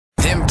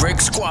Them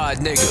brick squad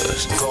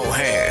niggas go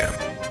ham.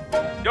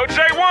 Yo,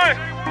 J1,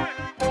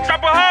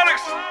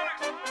 Trapaholics.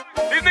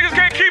 These niggas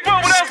can't keep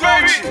up with us,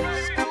 baby.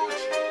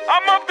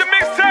 I'm up the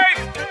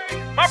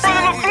mixtape. My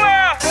brother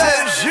LaFleur.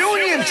 It's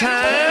union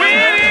time. We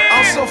in it.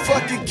 I'm so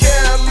fucking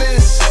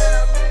careless.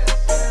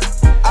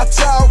 I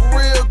talk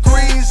real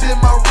greasy,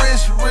 my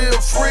wrist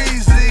real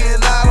freezy,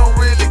 and I don't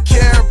really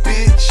care,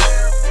 bitch.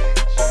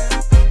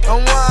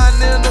 I'm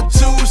riding in a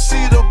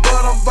two-seater,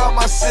 but I'm by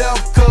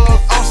myself,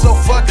 cause I'm so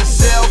fucking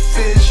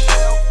selfish.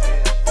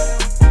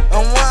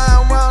 I'm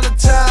riding around the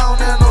town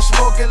and I'm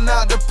smoking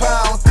out the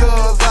pound,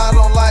 cause I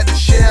don't like to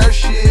share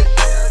shit.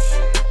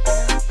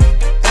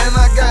 And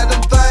I got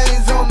them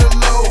things on the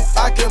low,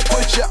 I can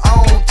put you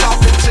on,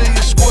 talking to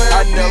you square.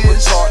 I never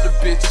talk to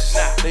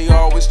bitches, they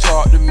always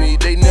talk to me.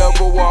 They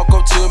never walk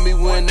up to me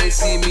when they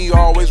see me,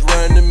 always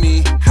run to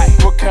me.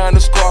 What kind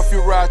of scarf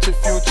you rockin',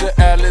 Future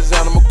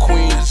Alexander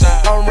McQueen?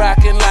 I'm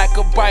rockin' like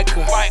a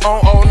biker,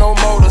 on no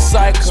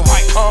motorcycle,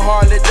 on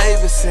Harley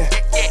Davidson.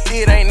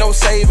 It ain't no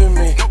saving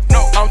me,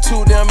 I'm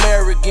too damn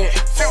arrogant.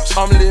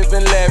 I'm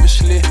living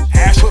lavishly,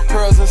 put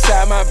pearls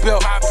inside my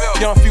belt.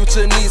 Young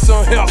Future needs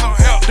some help,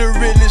 the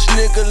realest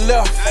nigga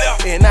left,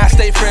 and I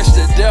stay fresh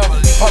to death.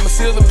 I'm a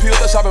silver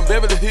pills, I shop in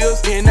Beverly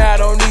Hills, and I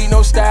don't need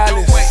no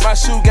stylist. My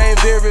shoe game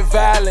very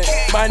violent,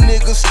 my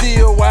niggas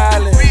still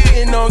wildin',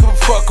 and don't give a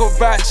fuck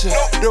about you.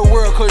 The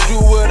world could do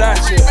without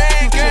you.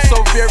 Future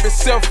so very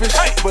selfish,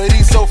 but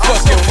he's so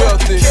fucking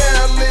wealthy.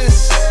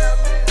 Careless.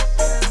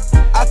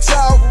 I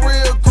talk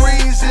real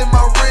greasy,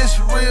 my wrist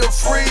real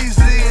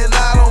freezy, and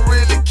I don't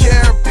really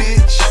care,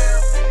 bitch.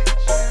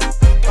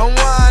 I'm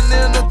riding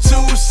in a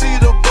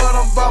two-seater, but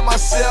I'm by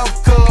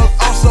myself, cause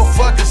I'm so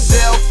fucking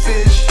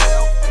selfish.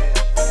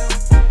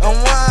 I'm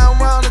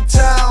riding around the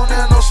town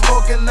and I'm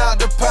smoking out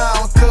the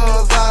pound,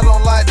 cause I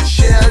don't like to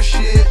share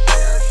shit.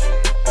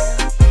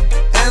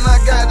 And I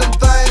got them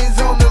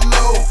things on the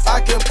low,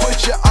 I can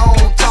put you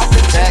on,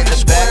 talking to you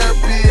square,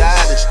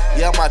 bitch.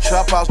 Yeah, my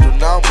trap house do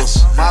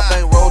numbers. My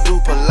bankroll do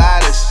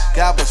Pilates.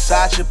 Got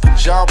Versace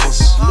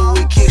pajamas.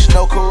 Louis kicks,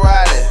 no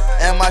karate.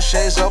 And my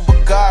shades are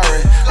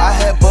Bulgari. I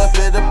had bumped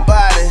the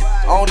body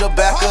on the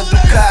back of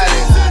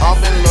Ducati. I'm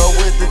in love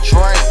with the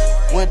drink.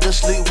 Went to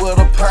sleep with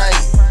a pain.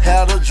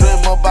 Had a dream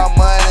about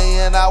money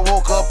and I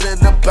woke up in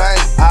the bank.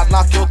 I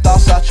knock your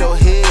thoughts out your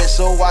head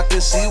so I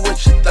can see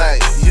what you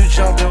think. You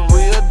jump in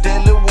real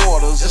deadly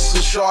waters, it's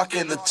a shark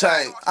in the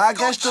tank. I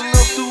gangsta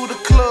look through the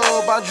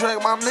club, I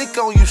drank my mink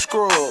on you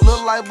scrub.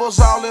 Look like buzz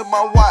all in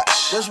my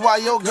watch, that's why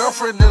your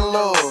girlfriend in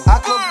love. I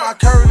close my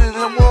curtain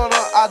in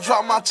winter, I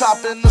drop my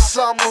top in the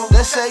summer.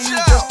 They say you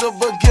just a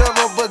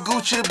beginner, but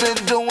Gucci been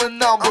doing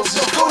numbers. I'm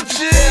so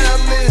Gucci.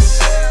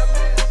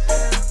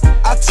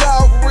 I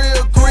talk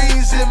real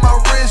greasy, my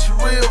wrist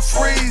real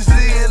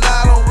freezy, and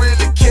I don't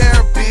really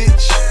care,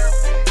 bitch.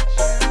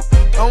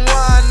 I'm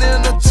riding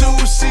in a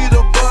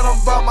two-seater, but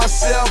I'm by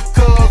myself,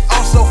 cause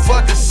I'm so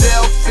fucking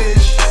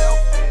selfish.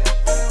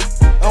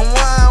 I'm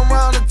riding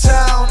around the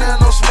town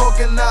and I'm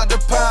smoking out the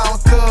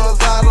pound,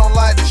 cause I don't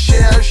like to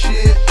share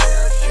shit.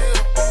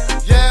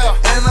 Yeah,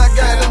 and I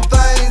got them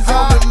things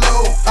on the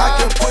low, I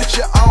can put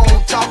you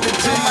on, talking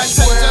to you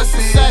square,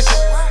 bitch.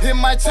 It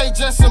might take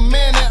just a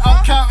minute,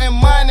 I'm counting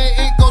money,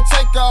 it gon'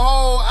 take a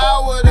whole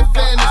hour to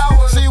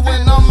finish. See,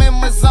 when I'm in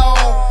my zone,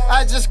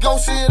 I just go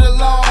sit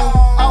alone.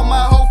 All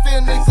my hoe feel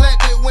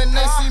neglected when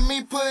they see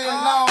me putting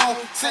on.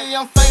 See,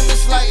 I'm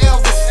famous like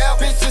Elvis,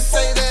 bitches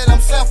say that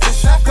I'm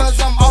selfish, cause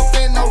I'm